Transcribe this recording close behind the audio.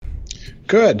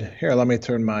Good. Here, let me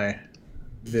turn my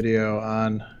video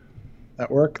on.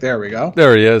 That work? There we go.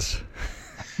 There he is.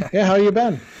 Yeah, how you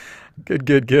been? Good,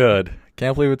 good, good.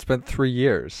 Can't believe it's been 3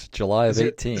 years. July of Is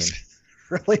it 18.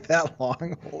 really that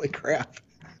long? Holy crap.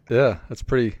 Yeah, that's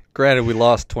pretty. Granted, we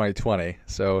lost 2020,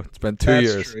 so it's been 2 That's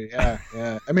years. true. Yeah,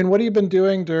 yeah. I mean, what have you been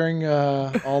doing during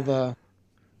all the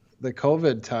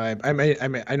COVID time? I mean,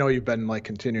 I know you've been like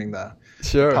continuing the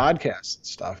Sure. podcast and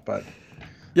stuff, but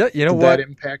Yeah, you know did that what?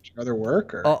 impact your other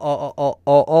work or?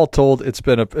 All told, it's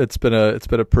been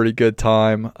a pretty good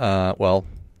time. Well,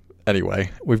 anyway,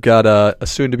 we've got a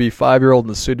soon-to-be 5-year-old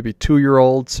and a soon-to-be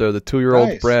 2-year-old. So the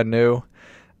 2-year-old's Nice. brand new.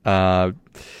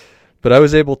 But I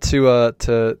was able to,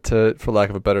 for lack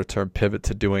of a better term, pivot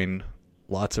to doing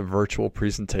lots of virtual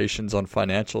presentations on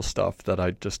financial stuff that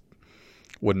I just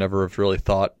would never have really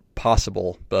thought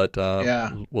possible, but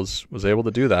Yeah, was able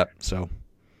to do that. So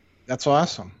that's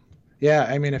awesome. Yeah,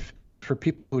 I mean, if for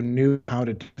people who knew how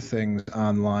to do things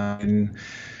online,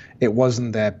 it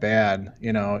wasn't that bad.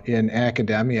 You know, in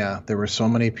academia, there were so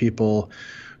many people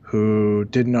who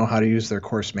didn't know how to use their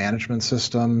course management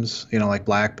systems, like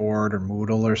Blackboard or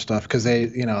Moodle or stuff, because they,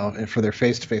 for their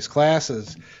face-to-face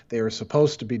classes, they were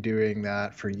supposed to be doing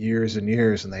that for years and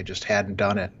years, and they just hadn't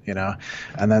done it.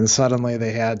 And then suddenly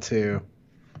they had to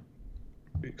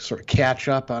sort of catch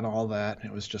up on all that.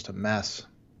 It was just a mess.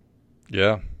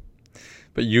 yeah,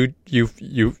 but you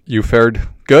fared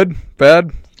good,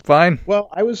 bad, fine, Well,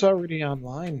 I was already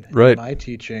online in right? my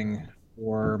teaching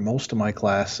for most of my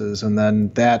classes, and then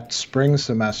that spring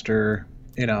semester,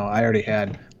 I already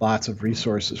had lots of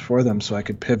resources for them, so I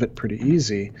could pivot pretty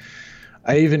easy.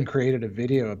 I even created a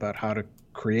video about how to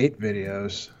create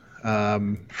videos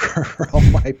for all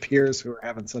my peers who were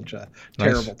having such a Nice.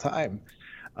 terrible time.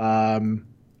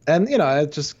 And I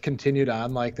just continued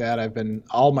on like that.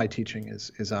 All my teaching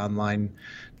is online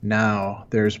now.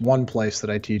 There's one place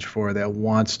that I teach for that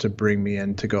wants to bring me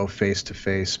in to go face to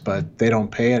face, but they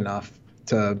don't pay enough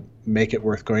to make it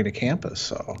worth going to campus,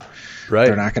 so they're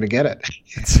Right. not going to get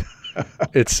it.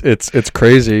 It's it's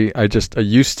crazy. I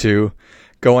used to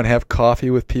go and have coffee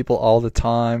with people all the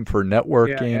time for Yeah,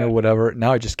 networking or yeah. whatever.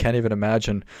 Now I just can't even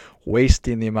imagine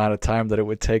wasting the amount of time that it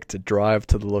would take to drive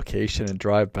to the location and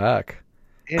drive back.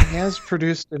 It has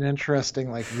produced an interesting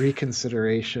like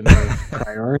reconsideration of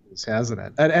priorities, hasn't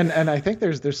it? And I think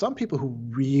there's some people who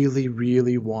really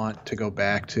really want to go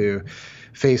back to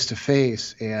face to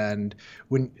face, and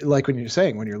when you're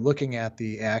saying, when you're looking at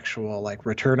the actual like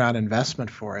return on investment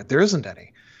for it, there isn't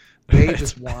any. They Right.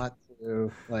 just want to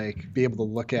like be able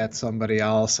to look at somebody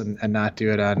else and not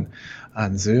do it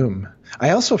on Zoom. I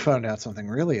also found out something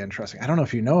really interesting. I don't know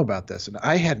if you know about this, and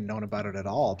I hadn't known about it at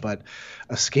all, but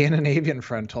a Scandinavian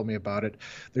friend told me about it.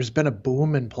 There's been a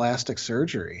boom in plastic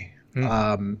surgery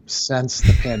Hmm. since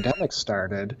the pandemic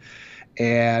started,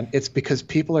 and it's because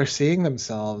people are seeing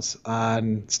themselves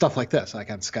on stuff like this, like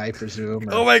on Skype or Zoom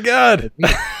Oh or my God.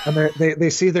 and they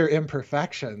see their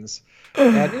imperfections,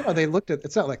 and they looked at,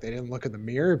 it's not like they didn't look in the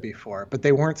mirror before, but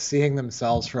they weren't seeing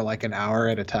themselves for like an hour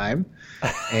at a time.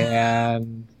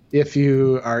 And if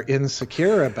you are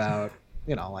insecure about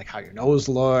like how your nose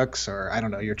looks, or I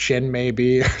don't know, your chin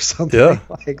maybe, or Yeah. something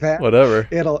like that, Whatever.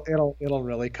 it'll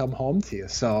really come home to you.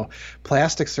 So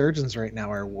plastic surgeons right now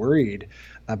are worried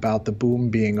about the boom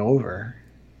being over.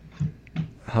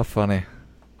 How funny.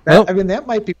 That, Well, I mean, that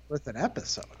might be worth an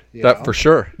episode, that for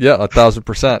sure. Yeah,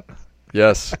 1,000%.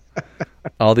 Yes.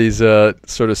 All these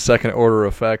sort of second order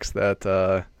effects that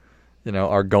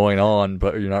are going on,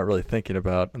 but you're not really thinking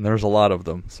about, and there's a lot of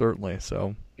them certainly.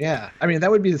 So Yeah, I mean,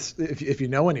 that would be, if you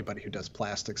know anybody who does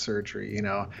plastic surgery,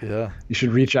 yeah, you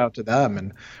should reach out to them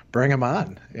and bring them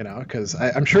on, because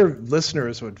I'm sure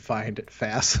listeners would find it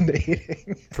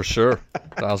fascinating. for sure,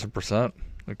 1,000%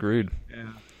 agreed. Yeah.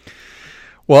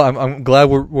 Well, I'm glad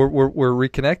we're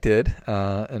reconnected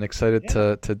and excited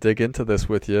Yeah. to dig into this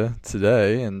with you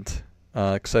today, and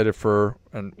excited for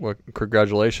and well,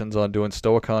 congratulations on doing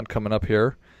StoaCon coming up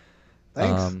here,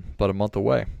 Thanks. about a month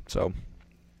away. So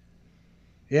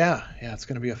Yeah, yeah, it's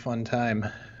going to be a fun time.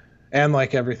 And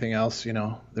like everything else,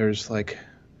 there's like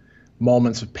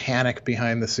moments of panic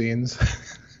behind the scenes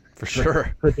for for,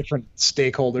 sure. for different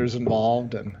stakeholders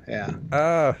involved. And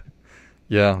yeah,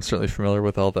 Yeah, I'm certainly familiar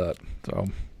with all that. So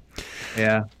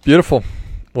yeah. beautiful.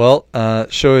 Well,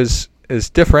 show is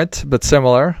different but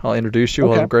similar. I'll introduce you.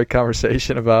 We'll have Okay. a great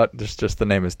conversation about just the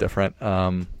name is different.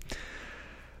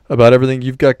 About everything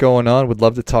you've got going on. Would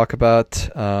love to talk about,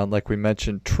 like we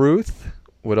mentioned, truth.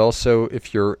 Would also,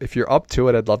 if you're up to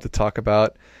it, I'd love to talk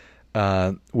about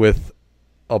with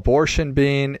abortion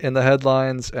being in the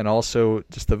headlines and also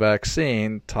just the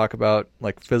vaccine. Talk about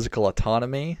like physical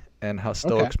autonomy and how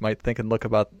Stoics might think and look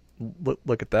at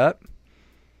that.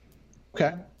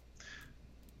 Okay.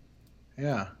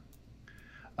 Yeah.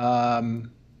 I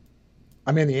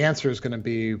mean, the answer is going to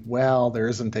be, well, there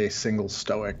isn't a single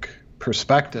Stoic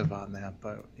perspective on that,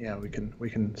 but yeah, we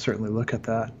can certainly look at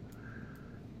that.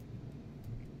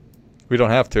 We don't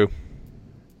have to.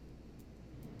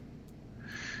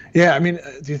 Yeah, I mean,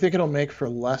 do you think it'll make for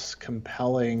less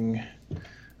compelling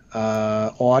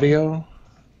audio?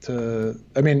 Here's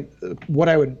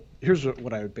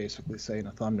what I would basically say in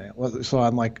a thumbnail. So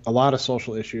on like a lot of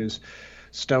social issues,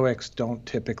 Stoics don't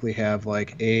typically have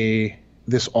like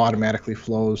this automatically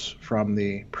flows from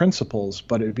the principles,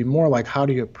 but it'd be more like, how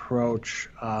do you approach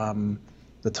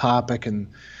the topic and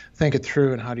think it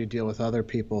through, and how do you deal with other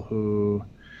people who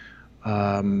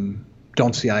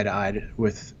don't see eye to eye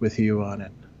with you on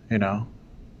it, you know?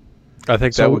 I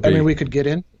think that would be... I mean, we could get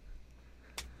in.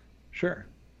 Sure.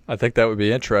 I think that would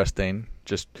be interesting.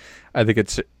 I think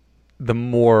it's the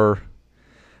more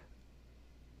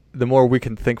we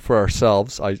can think for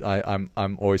ourselves.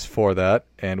 I'm always for that,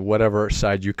 and whatever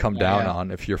side you come down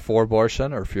on, if you're for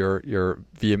abortion or if you're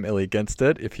vehemently against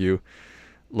it, if you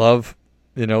love,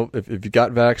 if you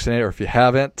got vaccinated or if you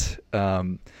haven't,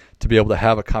 to be able to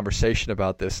have a conversation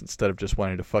about this instead of just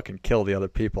wanting to fucking kill the other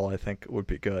people, I think would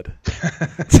be good.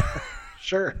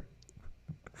 Sure.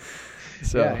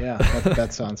 So. Yeah,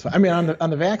 that sounds fun. I mean, on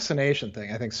the vaccination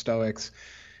thing, I think Stoics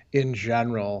in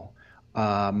general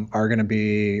are going to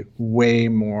be way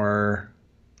more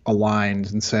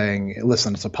aligned in saying,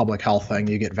 listen, it's a public health thing.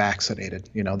 You get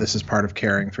vaccinated. This is part of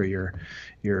caring for your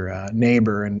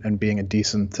neighbor and being a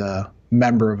decent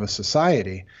member of a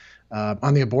society.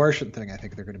 On the abortion thing, I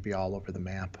think they're going to be all over the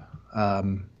map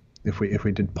if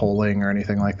we did polling or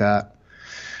anything like that.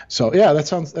 So yeah, that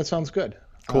sounds good.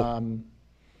 Cool.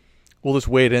 We'll just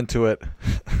wade into it.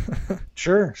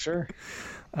 Sure.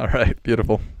 All right,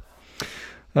 beautiful.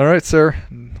 All right, sir.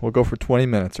 We'll go for 20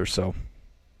 minutes or so.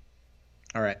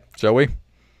 All right. Shall we?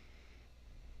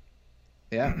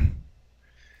 Yeah.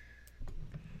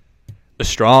 The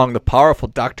strong, the powerful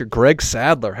Dr. Greg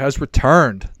Sadler has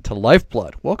returned to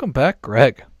Lifeblood. Welcome back,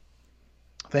 Greg.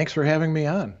 Thanks for having me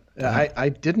on. I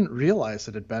didn't realize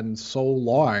it had been so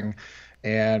long,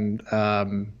 and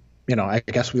I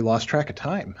guess we lost track of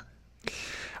time.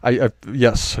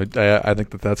 Yes, I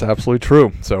think that's absolutely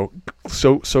true. So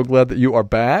glad that you are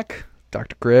back.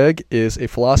 Dr. Greg is a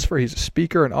philosopher. He's a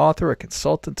speaker, an author, a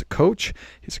consultant, a coach.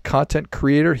 He's a content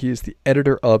creator. He is the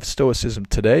editor of Stoicism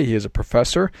Today. He is a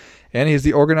professor, and he is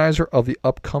the organizer of the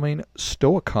upcoming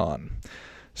Stoicon.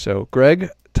 So, Greg,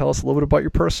 tell us a little bit about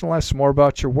your personal life, some more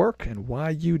about your work, and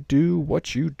why you do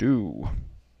what you do.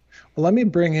 Well, let me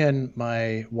bring in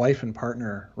my wife and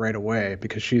partner right away,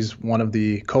 because she's one of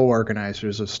the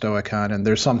co-organizers of Stoicon, and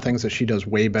there's some things that she does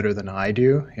way better than I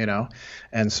do,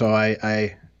 and so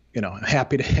I'm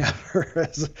happy to have her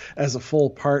as a full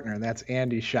partner, and that's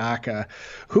Andy Shaka,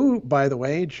 who, by the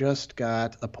way, just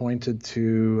got appointed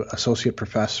to associate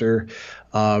professor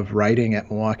of writing at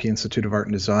Milwaukee Institute of Art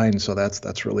and Design. So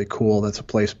that's really cool. That's a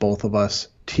place both of us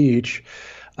teach.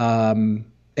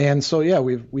 And so, yeah,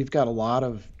 we've got a lot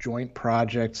of joint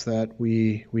projects that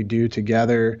we do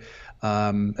together.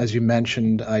 As you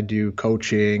mentioned, I do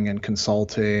coaching and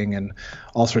consulting and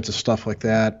all sorts of stuff like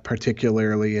that,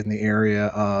 particularly in the area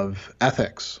of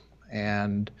ethics.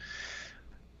 And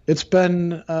it's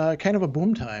been kind of a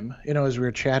boom time, as we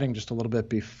were chatting just a little bit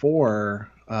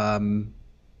before.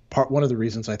 One of the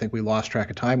reasons I think we lost track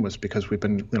of time was because we've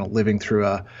been, living through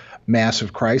a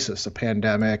massive crisis, a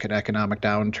pandemic, an economic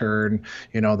downturn,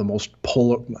 the most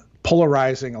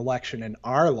polarizing election in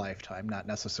our lifetime, not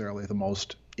necessarily the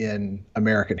most in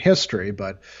American history,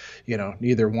 but,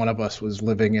 neither one of us was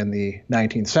living in the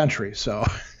 19th century. So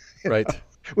right.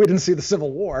 We didn't see the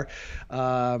Civil War.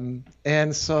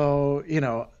 And so,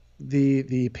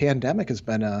 the pandemic has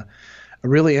been a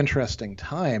really interesting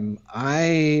time.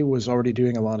 I was already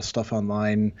doing a lot of stuff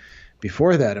online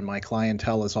before that, and my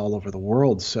clientele is all over the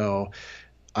world. So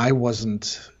I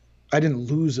didn't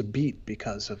lose a beat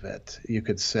because of it, you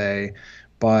could say,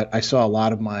 but I saw a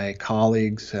lot of my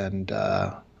colleagues and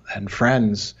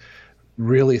friends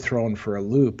really thrown for a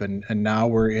loop. And now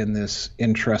we're in this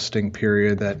interesting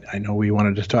period that I know we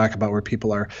wanted to talk about, where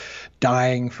people are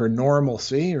dying for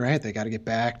normalcy, right? They got to get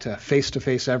back to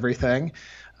face everything.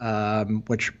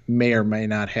 Which may or may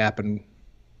not happen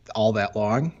all that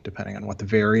long, depending on what the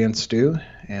variants do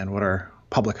and what our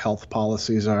public health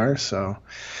policies are. So,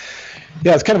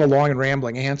 yeah, it's kind of a long and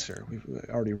rambling answer. We've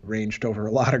already ranged over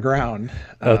a lot of ground.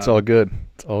 That's all good.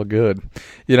 It's all good.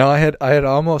 I had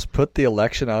almost put the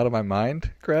election out of my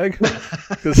mind, Greg.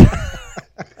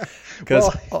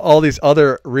 because all these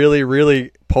other really,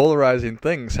 really polarizing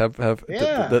things have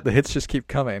Yeah. the hits just keep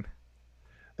coming.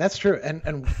 That's true.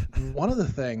 And one of the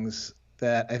things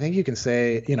that I think you can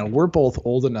say, we're both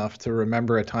old enough to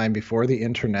remember a time before the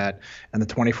internet and the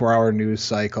 24-hour news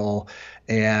cycle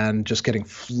and just getting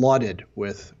flooded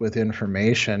with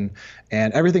information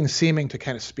and everything seeming to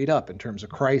kind of speed up in terms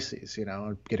of crises,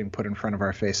 getting put in front of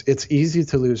our face. It's easy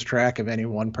to lose track of any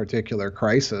one particular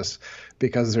crisis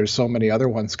because there's so many other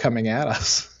ones coming at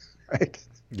us, right?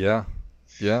 Yeah.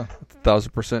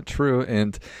 1,000% true.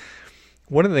 And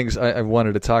one of the things I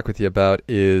wanted to talk with you about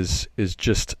is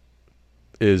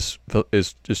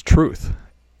truth,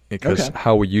 because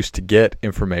how we used to get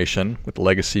information with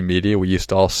legacy media, we used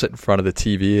to all sit in front of the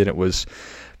TV and it was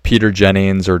Peter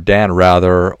Jennings or Dan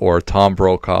Rather or Tom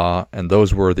Brokaw, and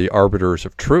those were the arbiters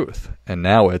of truth. And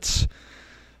now it's,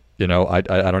 I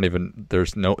don't even,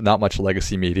 there's not much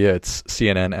legacy media. It's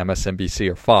CNN,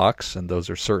 MSNBC, or Fox, and those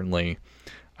are certainly,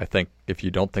 I think, if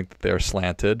you don't think that they're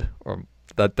slanted, or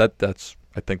that's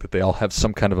I think that they all have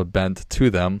some kind of a bend to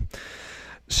them.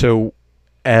 So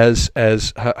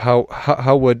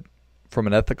how would, from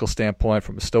an ethical standpoint,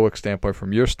 from a Stoic standpoint,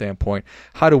 from your standpoint,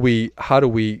 how do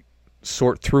we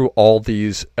sort through all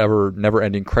these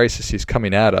never-ending crises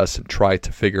coming at us and try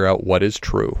to figure out what is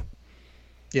true?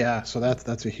 Yeah, so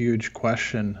that's a huge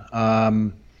question.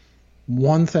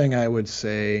 One thing I would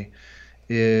say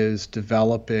is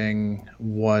developing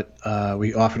what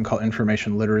we often call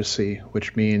information literacy,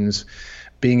 which means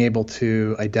being able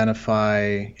to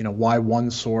identify, why one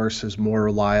source is more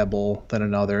reliable than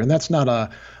another. And that's not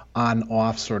a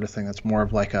on-off sort of thing. That's more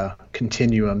of like a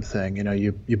continuum thing.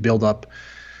 You build up,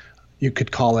 you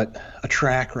could call it a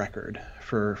track record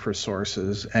for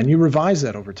sources, and you revise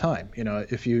that over time.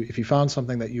 If you found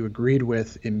something that you agreed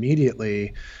with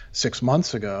immediately 6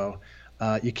 months ago,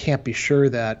 you can't be sure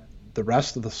that the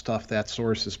rest of the stuff that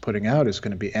source is putting out is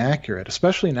going to be accurate,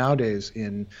 especially nowadays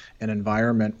in an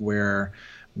environment where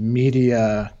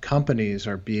media companies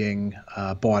are being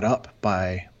bought up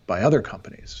by other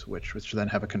companies, which then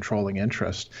have a controlling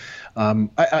interest.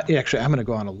 I'm going to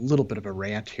go on a little bit of a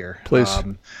rant here. Please.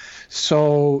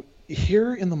 So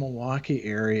here in the Milwaukee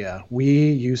area,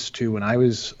 we used to, when I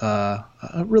was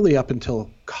really up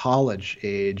until college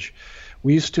age,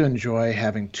 we used to enjoy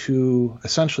having two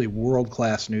essentially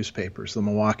world-class newspapers, the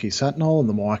Milwaukee Sentinel and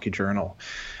the Milwaukee Journal.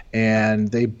 And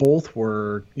they both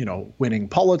were, winning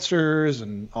Pulitzers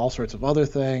and all sorts of other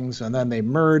things. And then they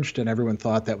merged, and everyone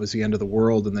thought that was the end of the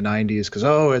world in the 90s because,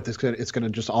 it's going to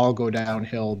just all go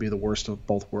downhill, be the worst of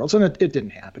both worlds. And it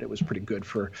didn't happen. It was pretty good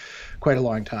for quite a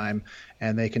long time,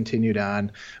 and they continued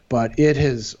on. But it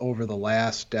has, over the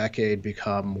last decade,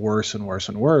 become worse and worse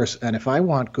and worse. And if I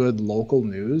want good local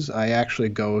news, I actually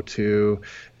go to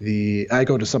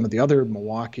some of the other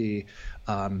Milwaukee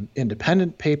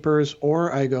independent papers,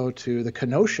 or I go to the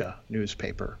Kenosha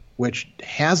newspaper, which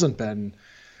hasn't been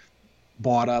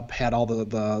bought up, had all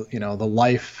the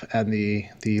life and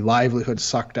the livelihood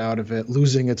sucked out of it,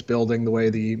 losing its building the way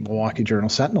the Milwaukee Journal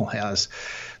Sentinel has.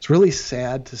 It's really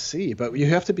sad to see, but you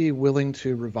have to be willing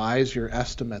to revise your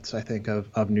estimates, I think,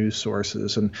 of news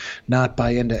sources and not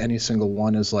buy into any single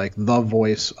one as like the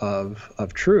voice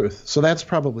of truth. So that's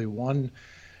probably one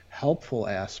helpful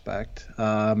aspect.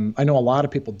 I know a lot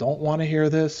of people don't want to hear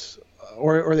this,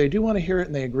 or they do want to hear it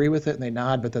and they agree with it and they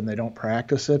nod, but then they don't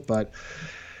practice it. But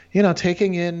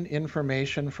taking in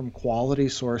information from quality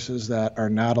sources that are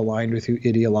not aligned with you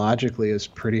ideologically is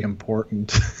pretty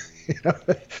important,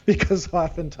 because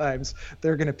oftentimes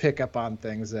they're going to pick up on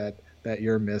things that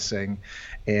you're missing,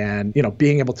 and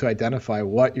being able to identify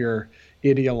what your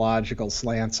ideological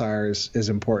slants are is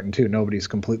important too. Nobody's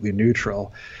completely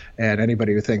neutral, and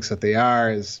anybody who thinks that they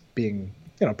are is being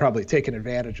probably taken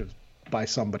advantage of by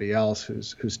somebody else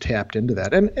who's tapped into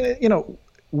that. And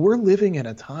we're living in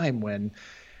a time when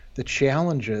the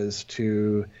challenges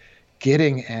to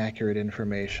getting accurate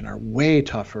information are way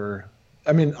tougher.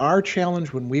 I mean, our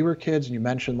challenge when we were kids, and you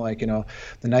mentioned the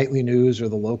nightly news or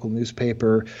the local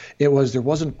newspaper, there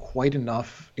wasn't quite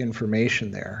enough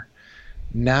information there.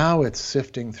 Now it's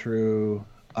sifting through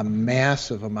a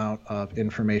massive amount of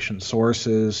information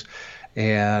sources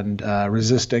and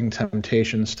resisting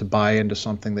temptations to buy into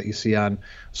something that you see on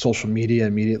social media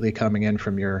immediately coming in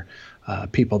from your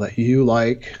people that you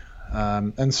like.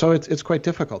 And so it's quite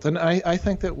difficult. And I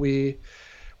think that we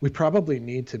probably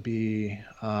need to be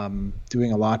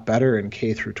doing a lot better in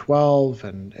K through 12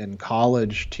 and in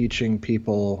college, teaching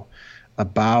people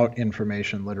about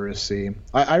information literacy.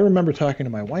 I remember talking to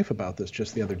my wife about this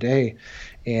just the other day,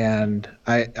 and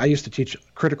I used to teach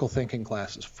critical thinking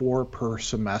classes, 4 per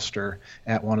semester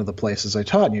at one of the places I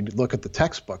taught. And you'd look at the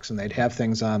textbooks and they'd have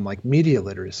things on like media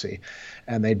literacy,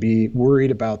 and they'd be worried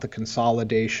about the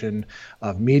consolidation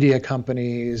of media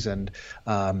companies and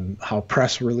how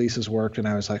press releases worked. And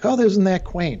I was like, oh, isn't that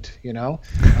quaint?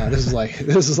 This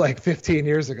is like 15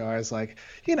 years ago. I was like,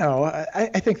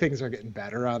 I think things are getting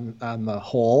better on the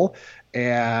whole.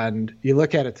 And you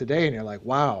look at it today and you're like,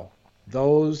 wow,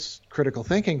 those critical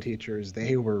thinking teachers,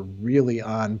 they were really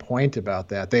on point about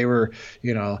that. They were,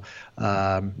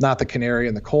 not the canary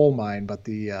in the coal mine, but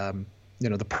the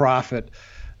prophet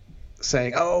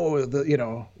saying,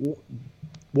 oh,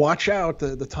 watch out,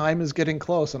 the time is getting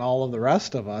close. And all of the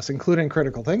rest of us, including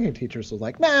critical thinking teachers, was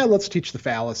like, let's teach the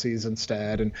fallacies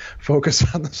instead and focus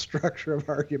on the structure of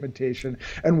argumentation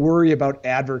and worry about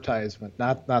advertisement,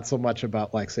 not so much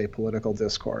about, like, say, political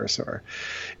discourse or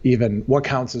even what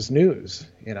counts as news,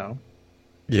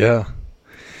 Yeah.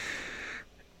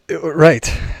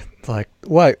 Right. Like,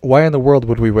 why in the world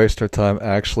would we waste our time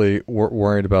actually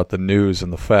worrying about the news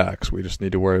and the facts? We just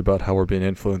need to worry about how we're being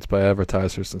influenced by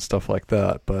advertisers and stuff like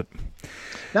that. But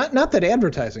not that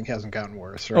advertising hasn't gotten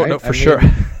worse, right? Oh, no, for sure.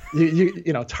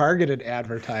 Targeted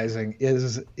advertising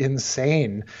is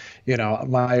insane.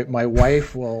 My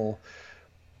wife will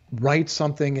write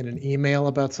something in an email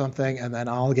about something, and then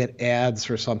I'll get ads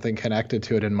for something connected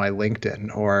to it in my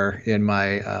LinkedIn or in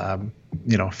my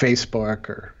Facebook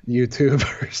or YouTube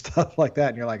or stuff like that.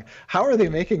 And you're like, how are they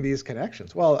making these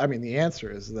connections? Well, I mean, the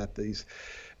answer is that these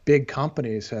big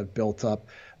companies have built up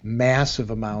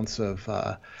massive amounts of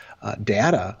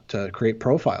data to create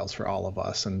profiles for all of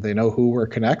us, and they know who we're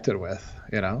connected with,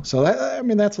 So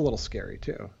that's a little scary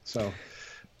too. So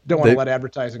don't want to let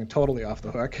advertising totally off the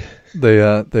hook.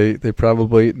 They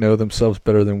probably know themselves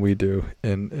better than we do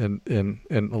in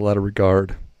a lot of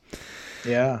regard.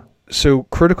 Yeah. So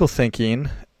critical thinking,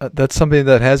 that's something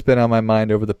that has been on my mind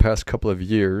over the past couple of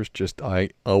years. Just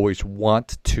I always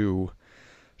want to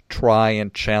try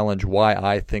and challenge why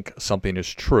I think something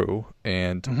is true,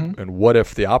 and what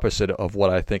if the opposite of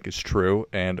what I think is true,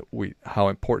 and how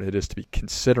important it is to be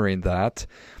considering that,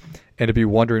 and to be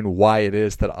wondering why it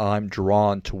is that I'm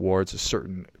drawn towards a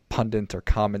certain pundit or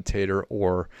commentator,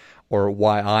 or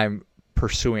why I'm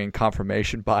pursuing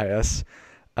confirmation bias,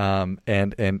 and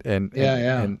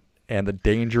the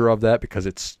danger of that, because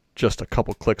it's just a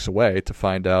couple clicks away to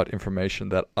find out information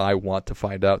that I want to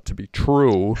find out to be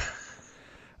true.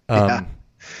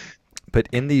 But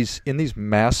in these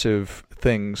massive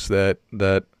things that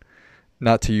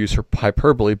not to use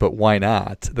hyperbole, but why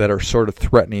not, that are sort of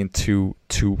threatening to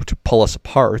pull us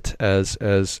apart as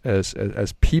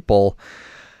people,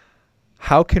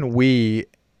 how can we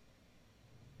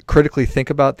critically think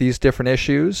about these different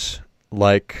issues?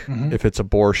 Like if it's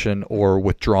abortion or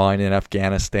withdrawing in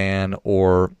Afghanistan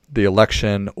or the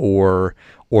election or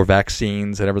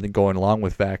vaccines and everything going along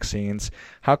with vaccines,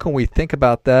 how can we think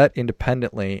about that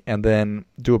independently and then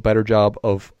do a better job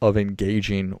of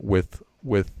engaging with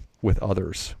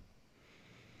others?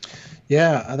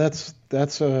 Yeah,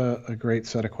 that's a great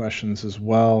set of questions as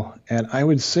well. And I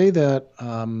would say that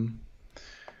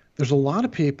there's a lot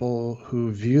of people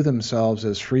who view themselves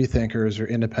as free thinkers or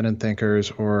independent thinkers,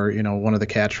 or one of the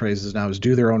catchphrases now is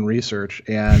do their own research,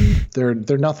 and they're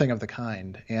nothing of the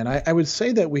kind. And I would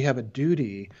say that we have a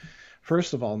duty,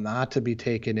 first of all, not to be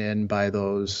taken in by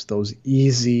those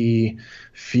easy,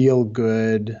 feel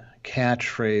good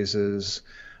catchphrases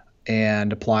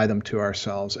and apply them to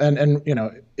ourselves. And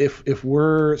if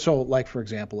we're so, like, for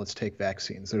example, let's take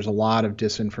vaccines. There's a lot of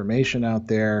disinformation out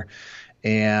there,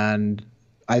 and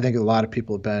I think a lot of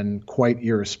people have been quite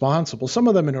irresponsible. Some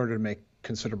of them in order to make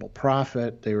considerable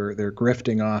profit. They're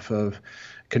grifting off of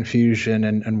confusion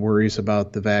and worries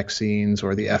about the vaccines,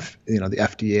 or the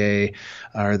FDA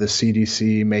or the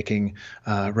CDC making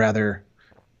rather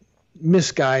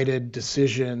misguided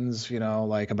decisions,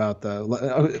 like about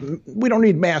we don't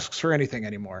need masks for anything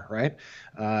anymore, right?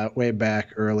 Way back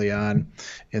early on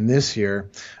in this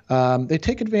year. They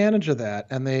take advantage of that,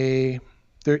 and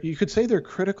you could say they're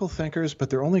critical thinkers,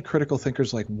 but they're only critical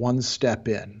thinkers like one step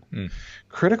in.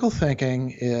 Critical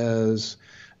thinking is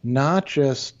not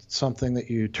just something that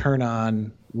you turn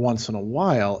on once in a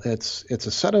while. It's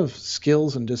a set of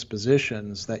skills and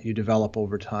dispositions that you develop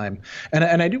over time. And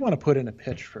I do want to put in a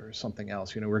pitch for something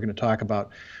else. We're going to talk about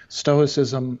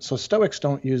Stoicism. So Stoics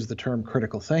don't use the term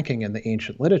critical thinking in the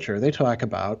ancient literature. They talk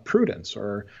about prudence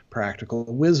or practical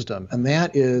wisdom, and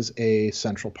that is a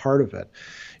central part of it.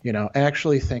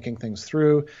 Actually thinking things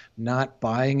through, not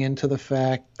buying into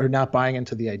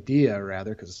the idea,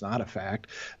 rather, because it's not a fact,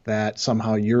 that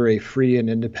somehow you're a free and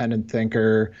independent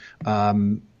thinker,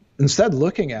 instead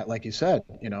looking at, like you said,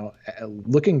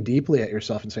 looking deeply at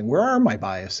yourself and saying, where are my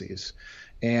biases?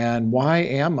 And why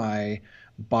am I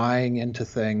buying into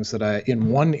things that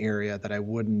in one area that I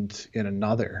wouldn't in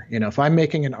another? If I'm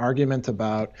making an argument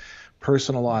about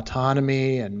personal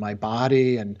autonomy and my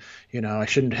body, and I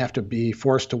shouldn't have to be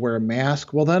forced to wear a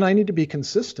mask, well, then I need to be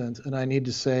consistent, and I need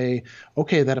to say,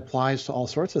 okay, that applies to all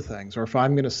sorts of things. Or if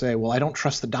I'm going to say, well, I don't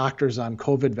trust the doctors on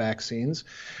COVID vaccines,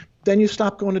 then you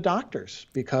stop going to doctors,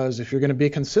 because if you're going to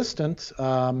be consistent,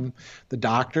 the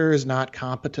doctor is not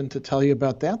competent to tell you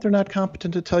about that. They're not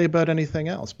competent to tell you about anything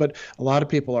else. But a lot of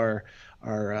people are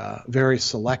very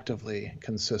selectively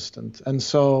consistent. And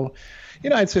so,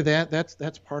 I'd say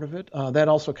that's part of it. That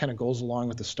also kind of goes along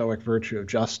with the Stoic virtue of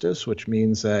justice, which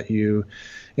means that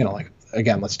like,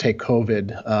 again, let's take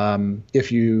COVID.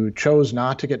 If you chose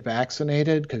not to get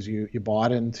vaccinated because you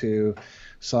bought into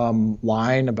some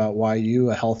line about why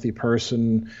you, a healthy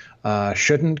person,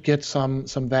 shouldn't get some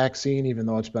vaccine, even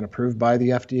though it's been approved by the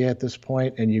FDA at this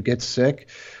point, and you get sick,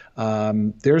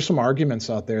 there's some arguments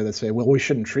out there that say, well, we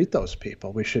shouldn't treat those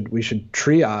people. We should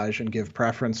triage and give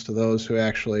preference to those who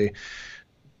actually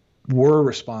were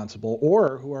responsible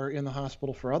or who are in the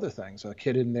hospital for other things, a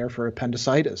kid in there for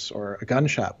appendicitis or a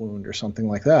gunshot wound or something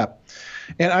like that.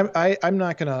 And I'm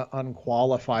not going to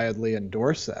unqualifiedly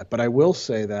endorse that, but I will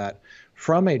say that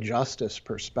from a justice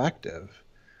perspective,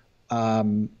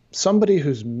 somebody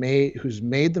who's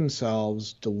made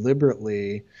themselves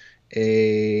deliberately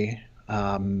a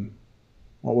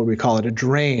what would we call it, a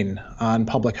drain on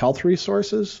public health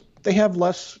resources, they have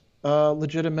less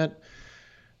legitimate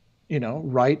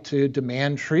right to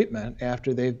demand treatment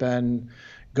after they've been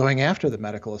going after the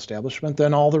medical establishment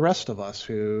than all the rest of us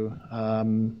who,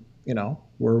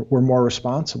 we're more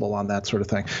responsible on that sort of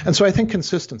thing. And so I think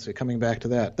consistency, coming back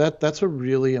to that's a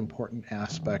really important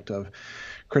aspect of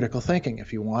critical thinking.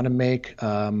 If you want to make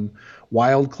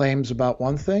wild claims about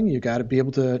one thing, you got to be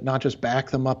able to not just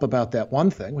back them up about that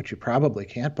one thing, which you probably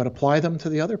can't, but apply them to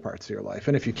the other parts of your life.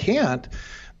 And if you can't,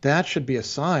 that should be a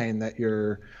sign that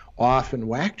you're off in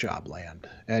whack job land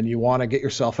and you want to get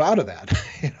yourself out of that.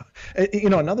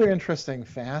 Another interesting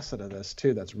facet of this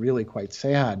too that's really quite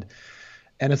sad,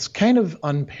 and it's kind of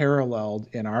unparalleled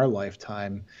in our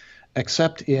lifetime,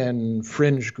 except in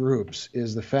fringe groups,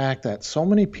 is the fact that so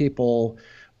many people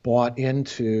bought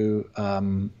into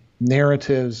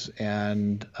narratives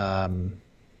and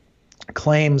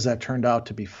claims that turned out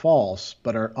to be false,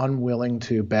 but are unwilling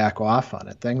to back off on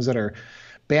it. Things that are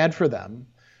bad for them,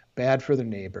 bad for their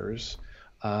neighbors,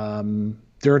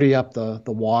 dirty up the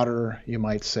water, you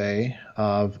might say,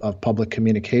 of public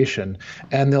communication,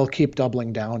 and they'll keep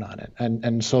doubling down on it.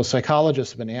 And so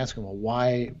psychologists have been asking, well,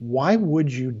 why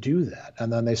would you do that?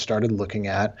 And then they started looking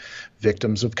at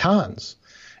victims of cons,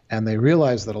 and they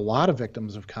realized that a lot of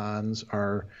victims of cons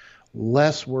are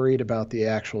less worried about the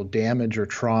actual damage or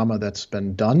trauma that's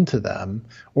been done to them,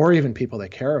 or even people they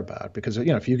care about. Because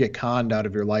if you get conned out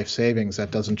of your life savings,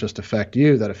 that doesn't just affect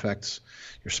you, that affects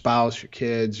your spouse, your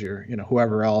kids, your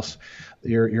whoever else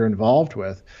you're involved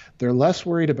with. They're less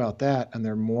worried about that, and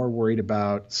they're more worried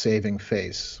about saving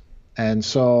face. And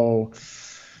so,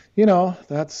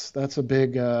 that's a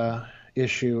big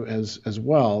issue as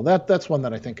well. That's one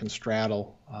that I think can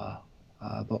straddle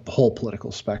the whole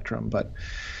political spectrum. But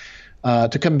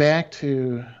to come back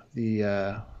to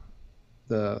the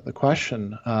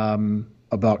question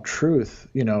about truth,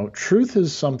 truth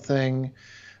is something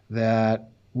that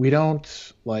we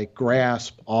don't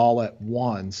grasp all at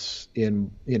once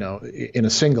in a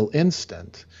single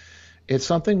instant. It's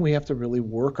something we have to really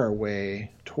work our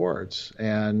way towards.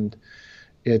 And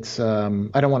it's I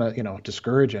don't want to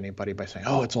discourage anybody by saying,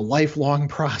 oh, it's a lifelong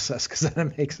process, because then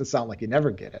it makes it sound like you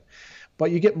never get it. But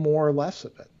you get more or less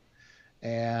of it.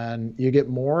 And you get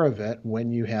more of it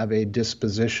when you have a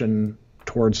disposition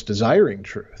towards desiring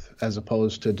truth, as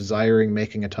opposed to desiring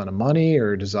making a ton of money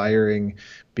or desiring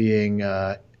being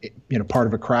part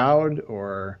of a crowd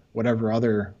or whatever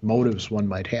other motives one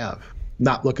might have.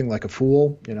 Not looking like a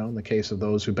fool, in the case of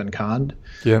those who've been conned.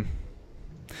 Yeah.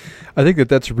 I think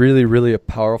that's really, really a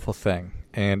powerful thing.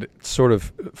 And sort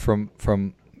of from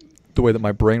the way that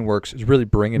my brain works is really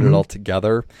bringing it all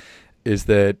together, is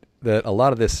that a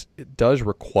lot of this, it does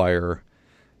require,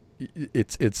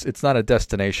 it's not a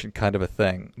destination kind of a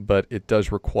thing, but it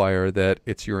does require that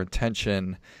it's your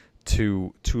intention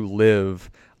to live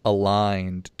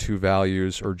aligned to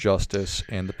values or justice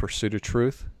and the pursuit of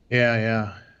truth.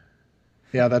 Yeah,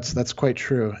 that's quite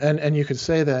true. And you could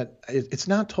say that it's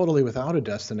not totally without a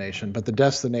destination, but the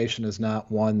destination is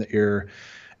not one that you're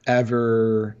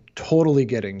ever totally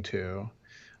getting to.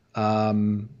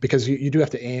 because you do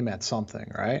have to aim at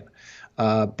something, right?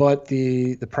 But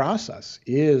the process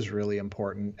is really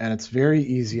important, and it's very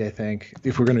easy, I think,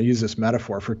 if we're going to use this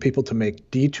metaphor, for people to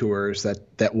make detours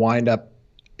that wind up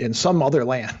in some other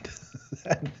land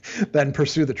than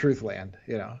pursue the truth land,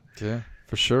 you know. Yeah,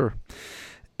 for sure.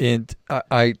 And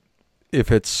I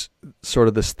if it's sort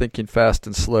of this thinking fast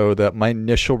and slow, that my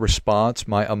initial response,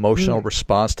 my emotional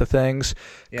response to things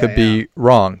could be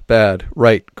wrong, bad,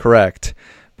 right, correct.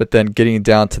 But then getting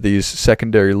down to these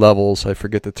secondary levels, I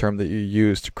forget the term that you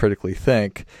use, to critically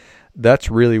think,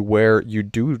 that's really where you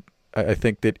do, I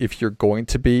think that if you're going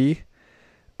to be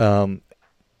a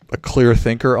clear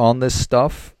thinker on this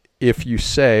stuff, if you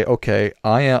say, okay,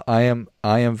 I am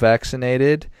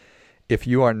vaccinated, if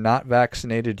you are not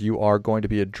vaccinated, you are going to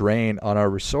be a drain on our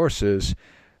resources.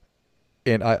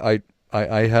 And I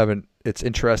haven't. It's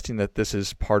interesting that this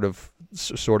is part of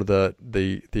sort of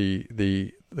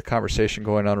the conversation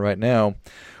going on right now.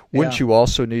 Wouldn't you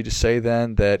also need to say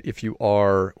then that if you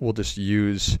are, we'll just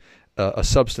use a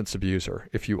substance abuser,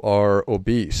 if you are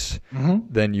obese,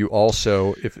 then you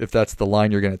also, if that's the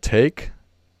line you're going to take.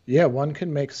 Yeah, one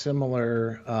can make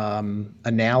similar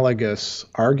analogous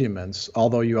arguments,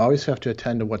 although you always have to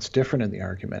attend to what's different in the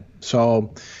argument.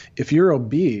 So if you're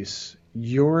obese,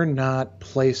 you're not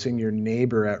placing your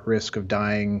neighbor at risk of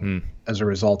dying as a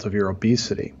result of your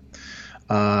obesity.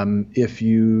 If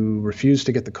you refuse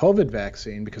to get the COVID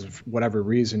vaccine because of whatever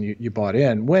reason you bought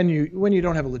in, when you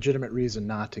don't have a legitimate reason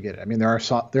not to get it. I mean, there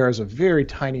is a very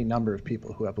tiny number of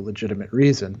people who have a legitimate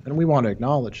reason, and we want to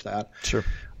acknowledge that. Sure.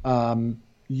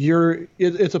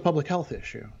 It's a public health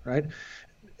issue, right?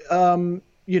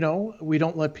 We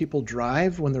don't let people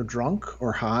drive when they're drunk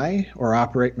or high, or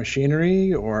operate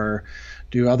machinery or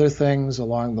do other things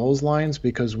along those lines,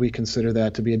 because we consider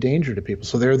that to be a danger to people.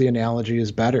 So there the analogy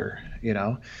is better,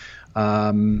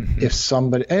 If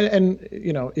somebody,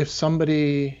 if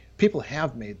somebody, people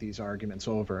have made these arguments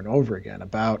over and over again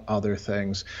about other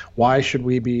things. Why should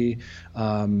we be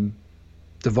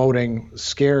devoting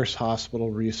scarce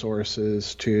hospital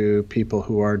resources to people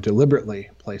who are deliberately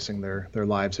placing their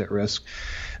lives at risk?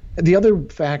 The other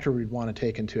factor we'd want to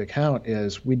take into account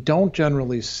is we don't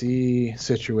generally see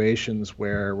situations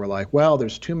where we're like, well,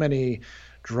 there's too many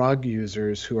drug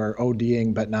users who are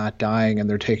ODing but not dying, and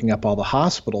they're taking up all the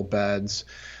hospital beds.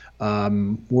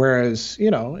 Whereas,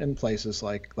 in places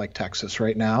like Texas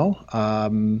right now,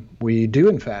 we do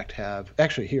in fact have,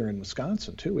 actually here in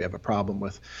Wisconsin too, we have a problem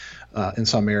with, in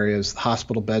some areas,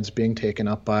 hospital beds being taken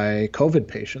up by COVID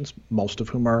patients, most of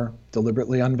whom are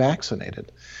deliberately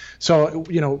unvaccinated. So,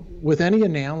 with any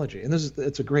analogy, and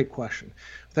it's a great question,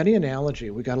 with any analogy,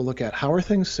 we got to look at how are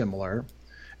things similar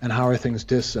and how are things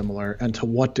dissimilar, and to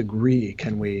what degree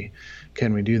can we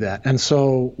do that? And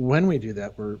so when we do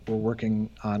that, we're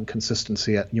working on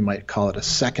consistency at, you might call it, a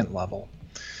second level.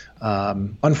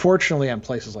 Unfortunately, on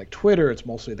places like Twitter, it's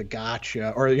mostly the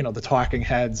gotcha, or the talking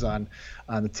heads on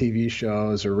the TV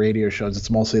shows or radio shows. It's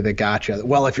mostly the gotcha.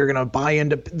 Well, if you're going to buy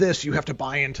into this, you have to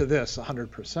buy into this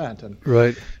 100%. And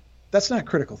right, that's not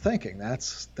critical thinking.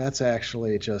 That's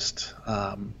actually just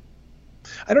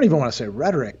I don't even want to say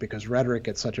rhetoric, because rhetoric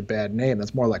gets such a bad name.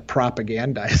 That's more like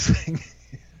propagandizing.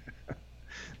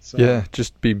 So, yeah,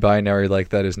 just be binary like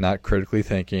that is not critically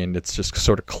thinking. It's just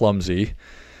sort of clumsy.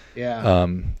 Yeah.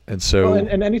 And so,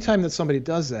 and anytime that somebody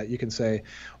does that, you can say,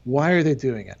 why are they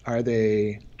doing it? Are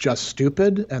they just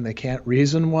stupid and they can't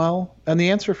reason well? And the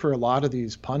answer for a lot of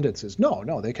these pundits is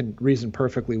no, they can reason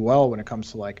perfectly well when it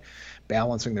comes to like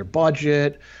balancing their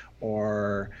budget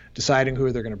or deciding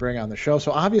who they're going to bring on the show.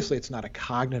 So obviously it's not a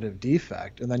cognitive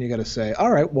defect. And then you got to say,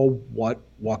 all right, well, what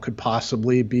could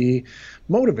possibly be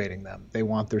motivating them? They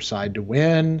want their side to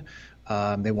win.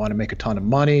 They want to make a ton of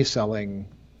money selling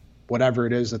whatever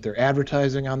it is that they're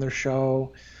advertising on their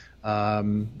show,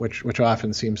 which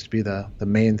often seems to be the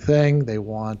main thing. They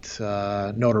want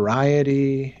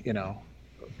notoriety,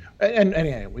 And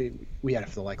anyway, we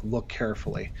have to look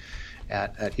carefully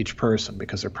at each person,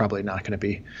 because they're probably not going to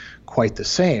be quite the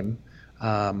same.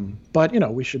 But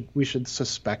we should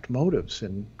suspect motives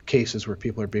in cases where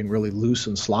people are being really loose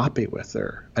and sloppy with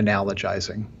their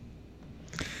analogizing.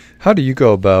 How do you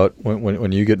go about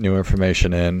when you get new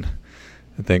information in?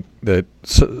 I think that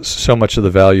so much of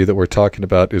the value that we're talking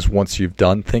about is once you've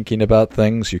done thinking about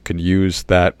things, you can use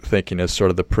that thinking as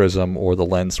sort of the prism or the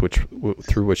lens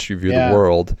through which you view the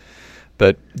world.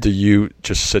 But do you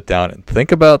just sit down and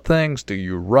think about things? Do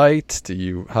you write?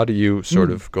 How do you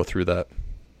sort of go through that?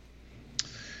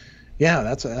 Yeah,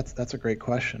 that's a great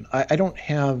question. I don't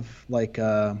have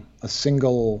a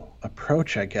single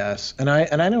approach, I guess, and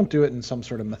I don't do it in some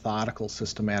sort of methodical,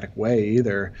 systematic way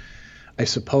either. I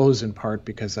suppose in part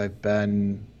because I've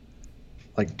been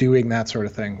like doing that sort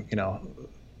of thing,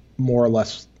 more or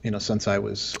less, since I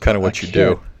was Kind of a what you kid.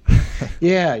 do.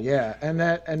 Yeah, yeah,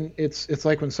 and it's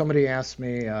like when somebody asks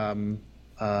me,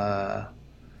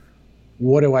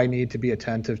 what do I need to be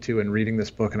attentive to in reading this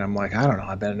book, and I'm like, I don't know.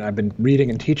 I've been reading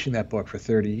and teaching that book for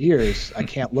 30 years. I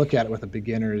can't look at it with a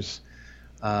beginner's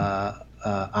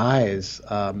eyes,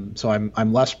 so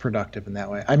I'm less productive in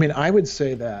that way. I mean, I would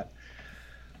say that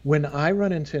when I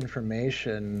run into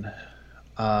information,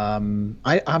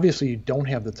 I obviously you don't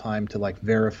have the time to like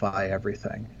verify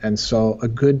everything, and so a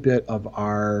good bit of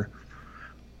our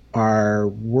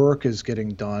work is getting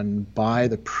done by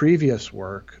the previous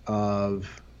work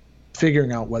of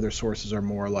figuring out whether sources are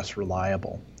more or less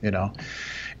reliable, and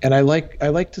I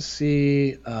like to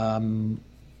see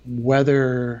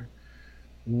whether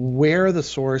where the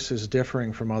source is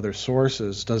differing from other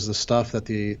sources. Does the stuff that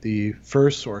the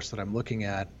first source that I'm looking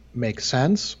at make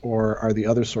sense, or are the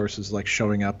other sources like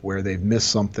showing up where they've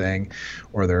missed something,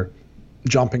 or they're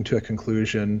jumping to a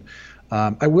conclusion?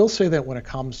 I will say that when it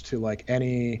comes to like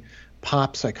any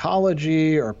pop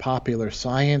psychology or popular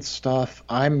science stuff,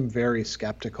 I'm very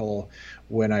skeptical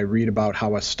when I read about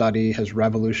how a study has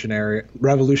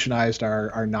revolutionized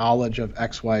our knowledge of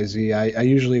XYZ. I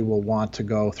usually will want to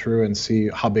go through and see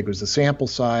how big was the sample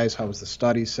size, how was the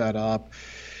study set up,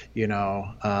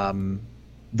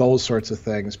 those sorts of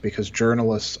things, because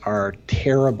journalists are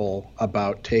terrible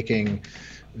about taking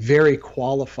very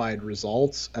qualified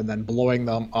results and then blowing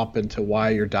them up into why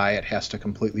your diet has to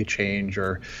completely change,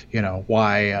 or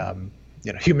why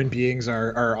human beings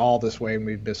are all this way and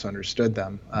we've misunderstood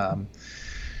them.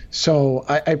 So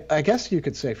I guess you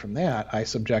could say from that I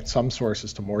subject some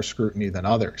sources to more scrutiny than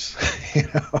others.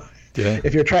 Yeah.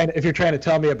 If you're trying to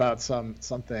tell me about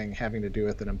something having to do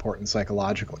with an important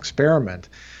psychological experiment,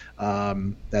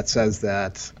 that says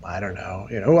that, I don't know,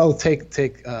 well, take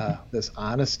this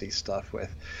honesty stuff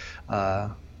with, I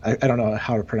don't know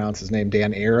how to pronounce his name,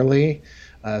 Dan Ariely.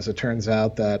 As it turns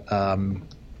out that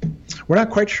we're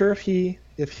not quite sure if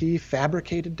he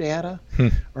fabricated data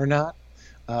or not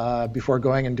before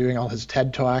going and doing all his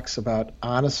TED Talks about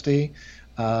honesty,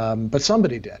 but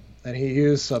somebody did, and he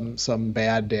used some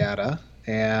bad data.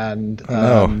 And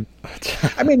I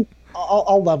mean,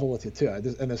 I'll level with you too,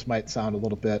 and this might sound a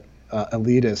little bit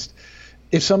elitist.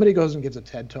 If somebody goes and gives a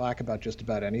TED Talk about just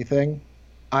about anything,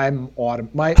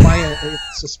 my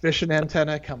suspicion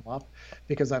antenna come up,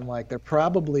 because I'm like, they're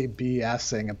probably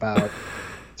BSing about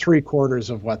 3/4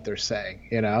 of what they're saying.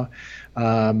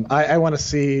 I want to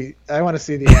see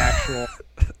the actual,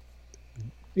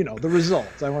 the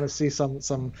results. I want to see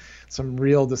some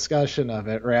real discussion of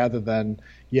it rather than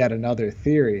yet another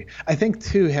theory. I think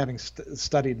too, having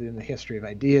studied in the history of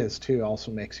ideas too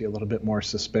also makes you a little bit more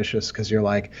suspicious, because you're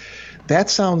like, that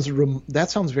sounds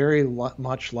very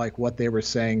much like what they were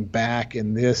saying back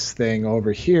in this thing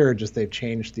over here, just they've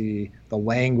changed the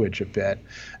language a bit,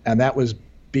 and that was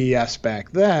BS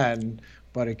back then,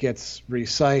 but it gets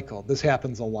recycled. This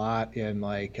happens a lot in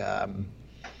like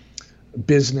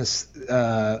business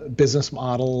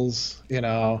models,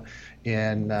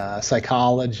 in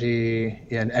psychology,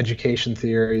 in education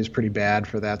theory is pretty bad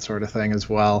for that sort of thing as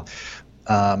well.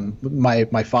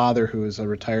 My father, who is a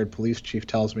retired police chief,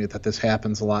 tells me that this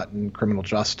happens a lot in criminal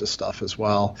justice stuff as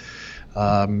well.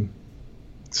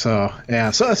 So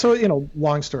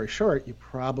long story short, you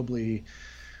probably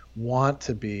want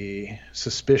to be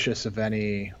suspicious of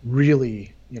any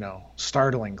really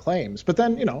startling claims, but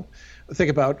then think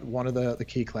about one of the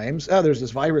key claims. There's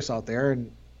this virus out there,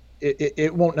 and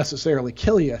it won't necessarily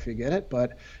kill you if you get it,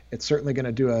 but it's certainly going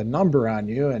to do a number on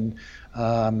you, and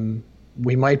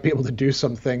we might be able to do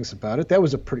some things about it. That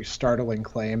was a pretty startling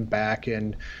claim back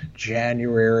in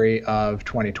January of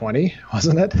 2020,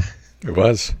 wasn't it? It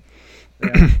was.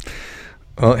 Yeah.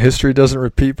 Well, history doesn't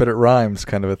repeat, but it rhymes,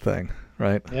 kind of a thing,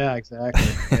 right? Yeah, exactly.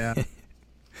 Yeah.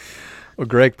 Well,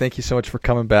 Greg, thank you so much for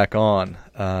coming back on.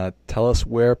 Tell us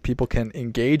where people can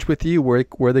engage with you,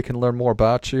 where they can learn more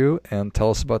about you, and tell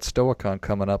us about Stoicon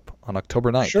coming up on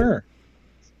October 9th. Sure.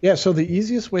 Yeah, so the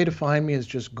easiest way to find me is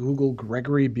just Google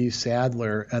Gregory B.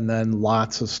 Sadler, and then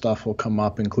lots of stuff will come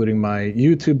up, including my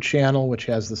YouTube channel, which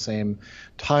has the same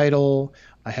title.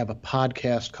 I have a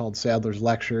podcast called Sadler's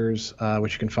Lectures,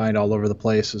 which you can find all over the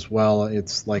place as well.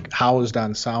 It's like housed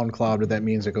on SoundCloud, but that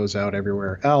means it goes out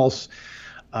everywhere else.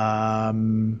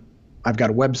 I've got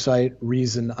a website,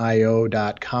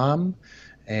 reasonio.com,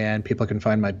 and people can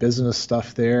find my business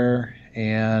stuff there.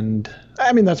 And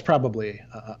I mean, that's probably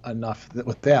enough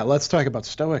with that. Let's talk about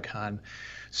Stoicon.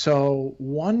 So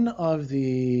one of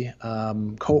the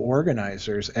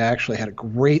co-organizers actually had a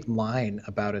great line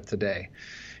about it today.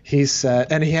 he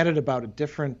said, and he had it about a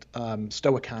different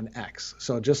Stoicon X.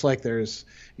 So just like there's,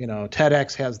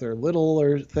 TEDx has their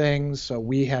littler things, so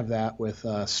we have that with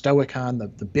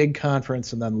Stoicon, the big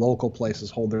conference, and then local places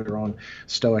hold their own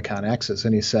Stoicon X's.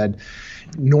 And he said,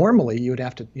 normally you would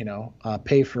have to,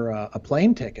 pay for a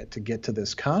plane ticket to get to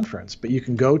this conference, but you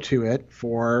can go to it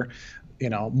for,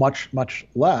 much, much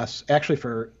less. Actually,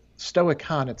 for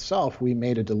Stoicon itself, we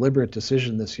made a deliberate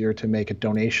decision this year to make it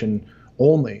donation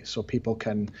only, so people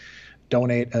can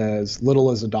donate as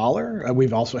little as $1.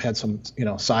 We've also had some,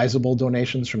 sizable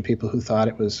donations from people who thought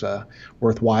it was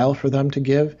worthwhile for them to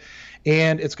give.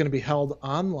 And it's going to be held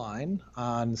online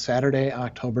on Saturday,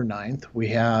 October 9th. We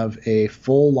have a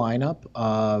full lineup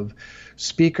of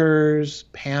speakers,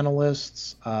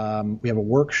 panelists. We have a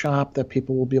workshop that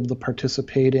people will be able to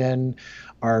participate in.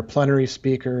 Our plenary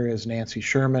speaker is Nancy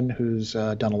Sherman, who's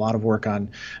done a lot of work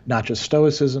on not just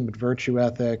Stoicism, but virtue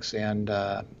ethics and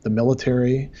the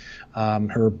military.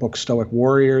 Her book, Stoic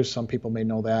Warriors, some people may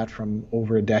know that from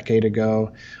over a decade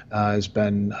ago, has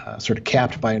been sort of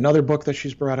capped by another book that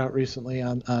she's brought out recently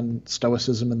on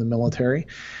Stoicism in the military.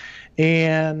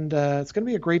 And it's going to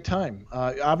be a great time.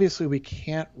 Obviously, we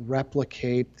can't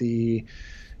replicate the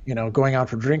going out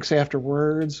for drinks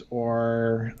afterwards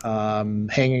or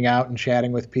hanging out and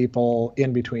chatting with people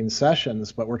in between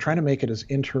sessions, but we're trying to make it as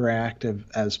interactive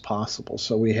as possible.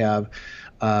 So we have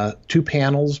 2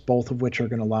 panels, both of which are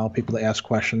going to allow people to ask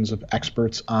questions of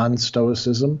experts on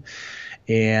Stoicism,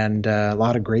 and a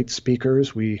lot of great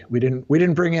speakers. We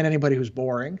didn't bring in anybody who's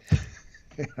boring.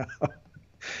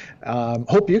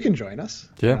 Hope you can join us.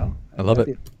 Yeah, I love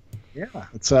it. Yeah,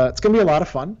 it's going to be a lot of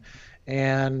fun,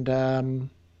 and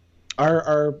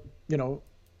our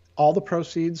all the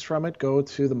proceeds from it go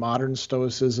to the Modern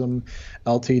Stoicism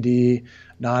Ltd.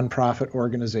 Nonprofit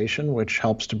organization, which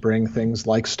helps to bring things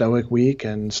like Stoic Week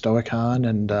and Stoicon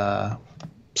and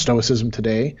Stoicism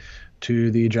Today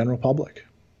to the general public.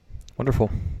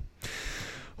 Wonderful.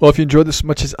 Well, if you enjoyed this as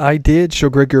much as I did, show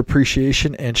Greg your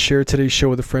appreciation and share today's show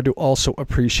with a friend who also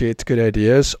appreciates good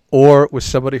ideas, or with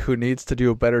somebody who needs to do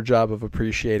a better job of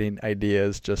appreciating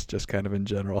ideas, just kind of in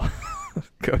general.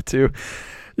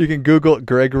 You can Google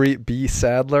Gregory B.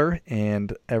 Sadler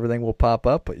and everything will pop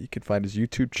up, but you can find his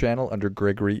YouTube channel under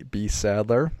Gregory B.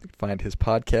 Sadler. You can find his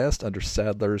podcast under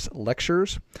Sadler's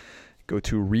Lectures. Go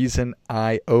to reasonio.com.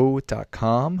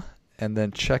 And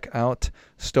then check out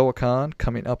Stoicon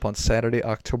coming up on Saturday,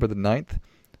 October the 9th.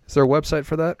 Is there a website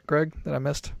for that, Greg, that I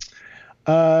missed?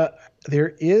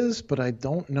 There is, but I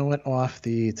don't know it off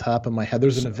the top of my head.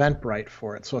 There's an Eventbrite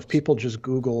for it. So if people just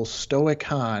Google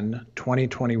Stoicon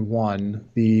 2021,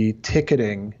 the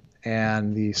ticketing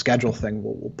and the schedule thing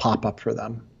will pop up for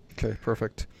them. Okay,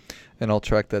 perfect. And I'll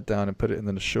track that down and put it in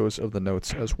the shows of the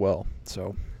notes as well.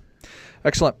 So,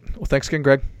 excellent. Well, thanks again,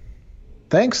 Greg.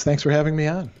 Thanks for having me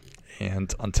on.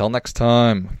 And until next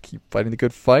time, keep fighting the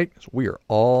good fight. We are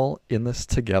all in this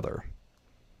together.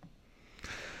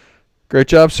 Great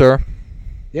job, sir.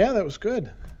 Yeah, that was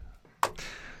good.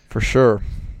 For sure.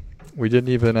 We didn't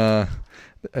even, I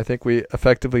think we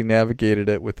effectively navigated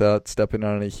it without stepping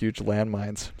on any huge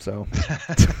landmines. So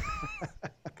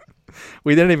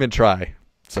we didn't even try.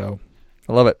 So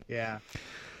I love it. Yeah.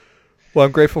 Well,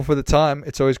 I'm grateful for the time.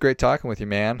 It's always great talking with you,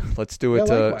 man. Let's do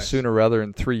it sooner rather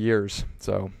than 3 years.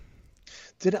 So.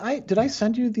 Did I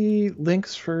send you the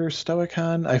links for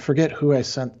Stoicon? I forget who I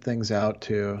sent things out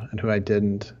to and who I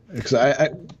didn't. Because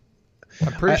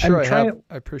I'm pretty sure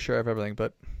I'm pretty sure I have everything,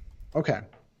 but okay.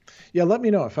 Yeah, let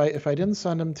me know if I didn't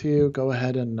send them to you. Go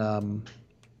ahead and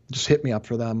just hit me up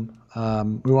for them.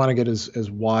 We want to get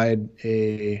as wide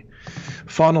a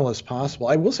funnel as possible.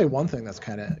 I will say one thing that's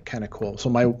kind of cool. So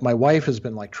my wife has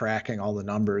been like tracking all the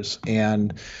numbers,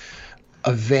 and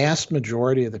a vast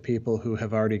majority of the people who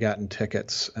have already gotten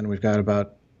tickets, and we've got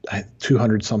about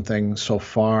 200 something so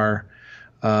far,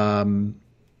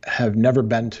 have never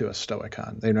been to a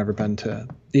Stoicon. They've never been to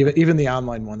even the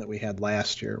online one that we had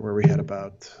last year, where we had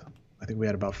about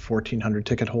 1,400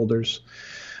 ticket holders.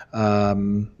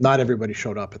 Not everybody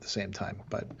showed up at the same time,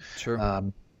 but sure.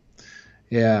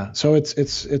 Yeah. So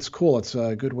it's cool. It's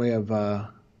a good way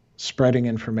of spreading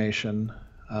information.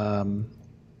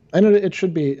 And it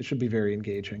should be very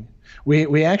engaging.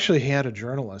 We actually had a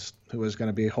journalist who was going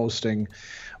to be hosting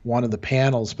one of the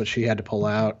panels, but she had to pull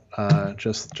out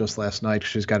just last night.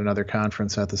 She's got another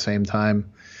conference at the same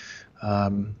time.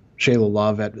 Shayla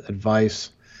Love at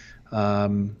Vice.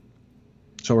 So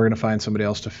we're going to find somebody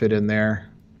else to fit in there.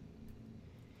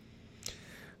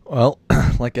 Well,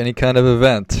 like any kind of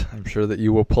event, I'm sure that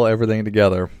you will pull everything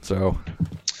together. So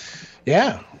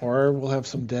Yeah, or we'll have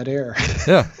some dead air.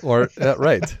 Yeah, or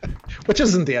right. Which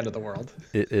isn't the end of the world.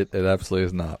 It absolutely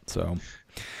is not. So.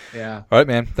 Yeah. All right,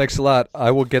 man. Thanks a lot.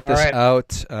 I will get this right.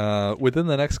 out within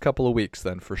the next couple of weeks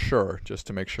then for sure, just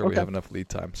to make sure we Okay. have enough lead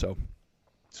time. So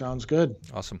Sounds good.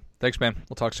 awesome. Thanks, man.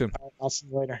 We'll talk soon. I'll see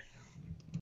you later.